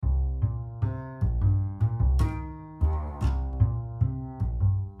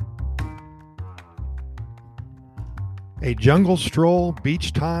A jungle stroll,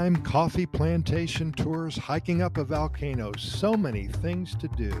 beach time, coffee plantation tours, hiking up a volcano, so many things to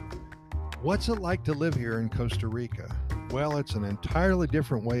do. What's it like to live here in Costa Rica? Well, it's an entirely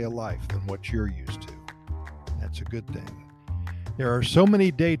different way of life than what you're used to. That's a good thing. There are so many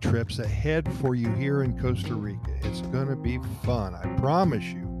day trips ahead for you here in Costa Rica. It's going to be fun, I promise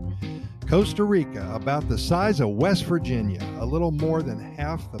you. Costa Rica, about the size of West Virginia, a little more than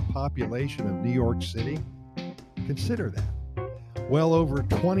half the population of New York City. Consider that. Well over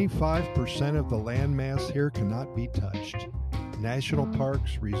 25% of the landmass here cannot be touched. National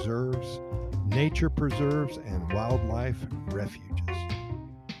parks, reserves, nature preserves, and wildlife refuges.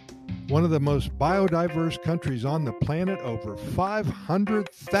 One of the most biodiverse countries on the planet, over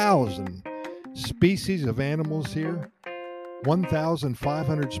 500,000 species of animals here,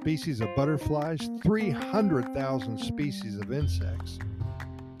 1,500 species of butterflies, 300,000 species of insects,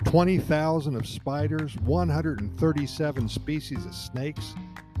 20,000 of spiders, 137 species of snakes,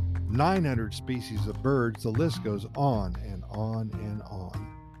 900 species of birds. The list goes on and on and on.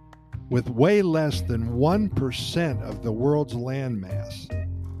 With way less than 1% of the world's landmass,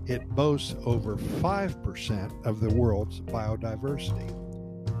 it boasts over 5% of the world's biodiversity.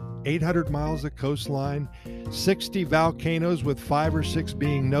 800 miles of coastline, 60 volcanoes with 5 or 6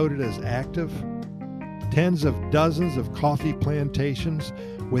 being noted as active, tens of dozens of coffee plantations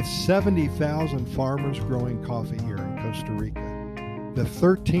with 70,000 farmers growing coffee here in Costa Rica. The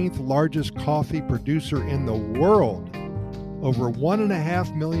 13th largest coffee producer in the world. Over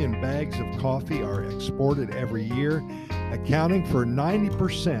 1.5 million bags of coffee are exported every year, accounting for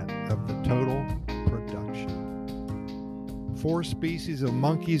 90% of the total production. 4 species of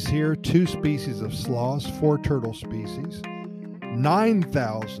monkeys here, 2 species of sloths, 4 turtle species,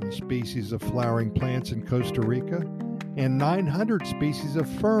 9,000 species of flowering plants in Costa Rica, and 900 species of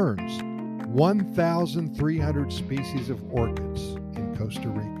ferns, 1,300 species of orchids in Costa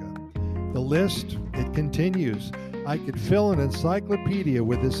Rica. The list, it continues. I could fill an encyclopedia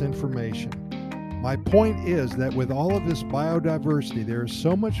with this information. My point is that with all of this biodiversity, there is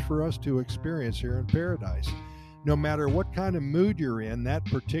so much for us to experience here in paradise. No matter what kind of mood you're in that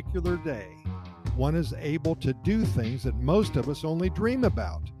particular day, one is able to do things that most of us only dream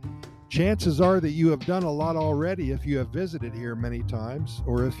about. Chances are that you have done a lot already if you have visited here many times,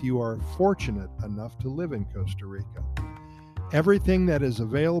 or if you are fortunate enough to live in Costa Rica. Everything that is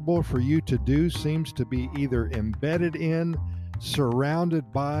available for you to do seems to be either embedded in,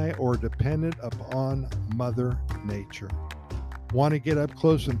 surrounded by, or dependent upon Mother Nature. Want to get up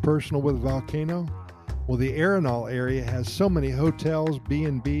close and personal with a volcano? Well, the Arenal area has so many hotels,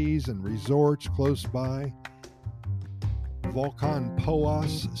 B&Bs, and resorts close by. Volcan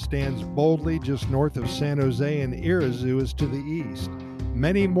Poas stands boldly just north of San Jose, and Irazu is to the east.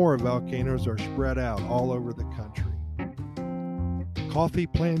 Many more volcanoes are spread out all over the country. Coffee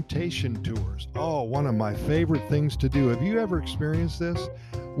plantation tours. Oh, one of my favorite things to do. Have you ever experienced this?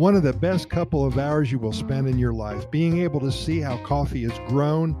 One of the best couple of hours you will spend in your life, being able to see how coffee is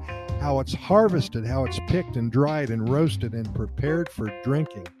grown, how it's harvested, how it's picked and dried and roasted and prepared for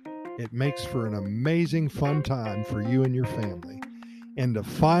drinking. It makes for an amazing fun time for you and your family. And to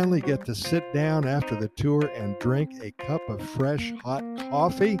finally get to sit down after the tour and drink a cup of fresh hot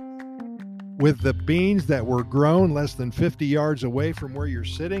coffee with the beans that were grown less than 50 yards away from where you're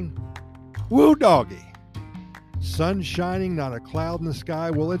sitting. Woo doggy! Sun shining, not a cloud in the sky.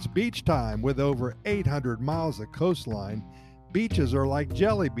 Well, it's beach time with over 800 miles of coastline. Beaches are like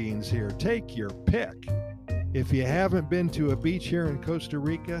jelly beans here. Take your pick. If you haven't been to a beach here in Costa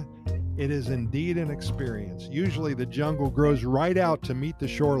Rica, it is indeed an experience. Usually the jungle grows right out to meet the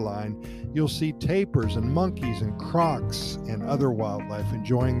shoreline. You'll see tapirs and monkeys and crocs and other wildlife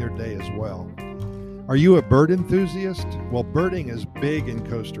enjoying their day as well. Are you a bird enthusiast? Well, birding is big in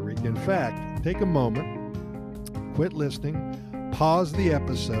Costa Rica. In fact, take a moment, quit listening, pause the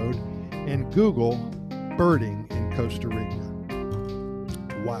episode, and Google birding in Costa Rica.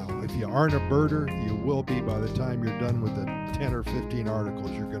 Wow, if you aren't a birder, you will be by the time you're done with the 10 or 15 articles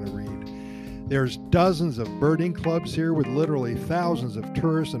you're going to read. There's dozens of birding clubs here with literally thousands of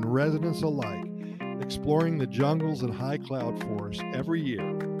tourists and residents alike exploring the jungles and high cloud forests every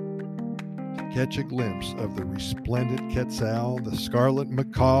year to catch a glimpse of the resplendent quetzal, the scarlet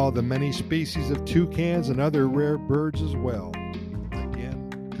macaw, the many species of toucans, and other rare birds as well. Again,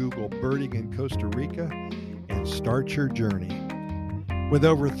 Google birding in Costa Rica and start your journey. With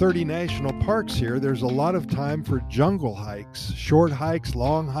over 30 national parks here, there's a lot of time for jungle hikes, short hikes,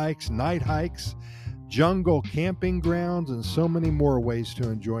 long hikes, night hikes, jungle camping grounds, and so many more ways to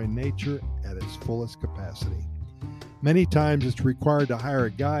enjoy nature at its fullest capacity. Many times it's required to hire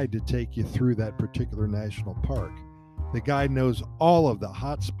a guide to take you through that particular national park. The guide knows all of the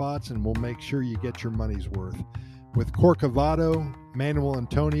hot spots and will make sure you get your money's worth. With Corcovado, Manuel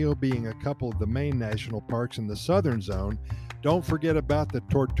Antonio being a couple of the main national parks in the southern zone, don't forget about the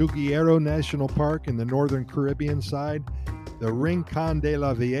Tortuguero National Park in the northern Caribbean side, the Rincon de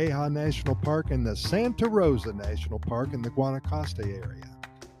la Vieja National Park, and the Santa Rosa National Park in the Guanacaste area.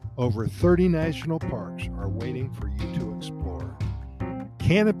 Over 30 national parks are waiting for you to explore.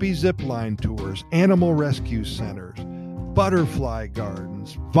 Canopy zipline tours, animal rescue centers, butterfly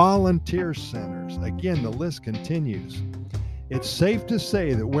gardens, volunteer centers. Again, the list continues. It's safe to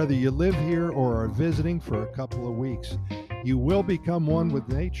say that whether you live here or are visiting for a couple of weeks, you will become one with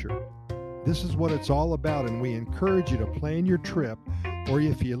nature. This is what it's all about, and we encourage you to plan your trip, or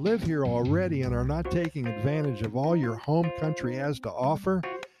if you live here already and are not taking advantage of all your home country has to offer,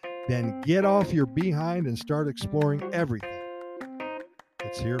 then get off your behind and start exploring everything.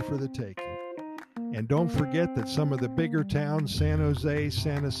 It's here for the taking. And don't forget that some of the bigger towns, San Jose,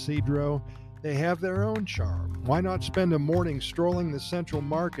 San Isidro, they have their own charm. Why not spend a morning strolling the central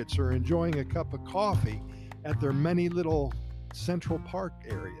markets or enjoying a cup of coffee at their many little central park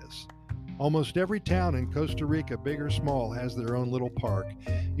areas? Almost every town in Costa Rica, big or small, has their own little park,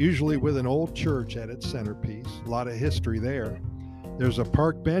 usually with an old church at its centerpiece. A lot of history there. There's a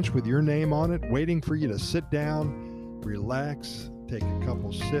park bench with your name on it, waiting for you to sit down, relax, take a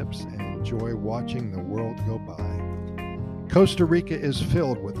couple sips, and enjoy watching the world go by. Costa Rica is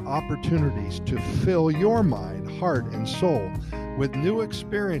filled with opportunities to fill your mind, heart, and soul with new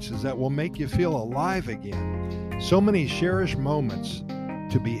experiences that will make you feel alive again. So many cherished moments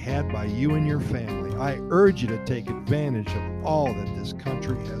to be had by you and your family. I urge you to take advantage of all that this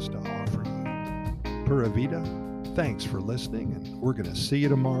country has to offer you. Pura Vida, thanks for listening, and we're going to see you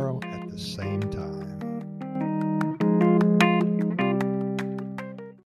tomorrow at the same time.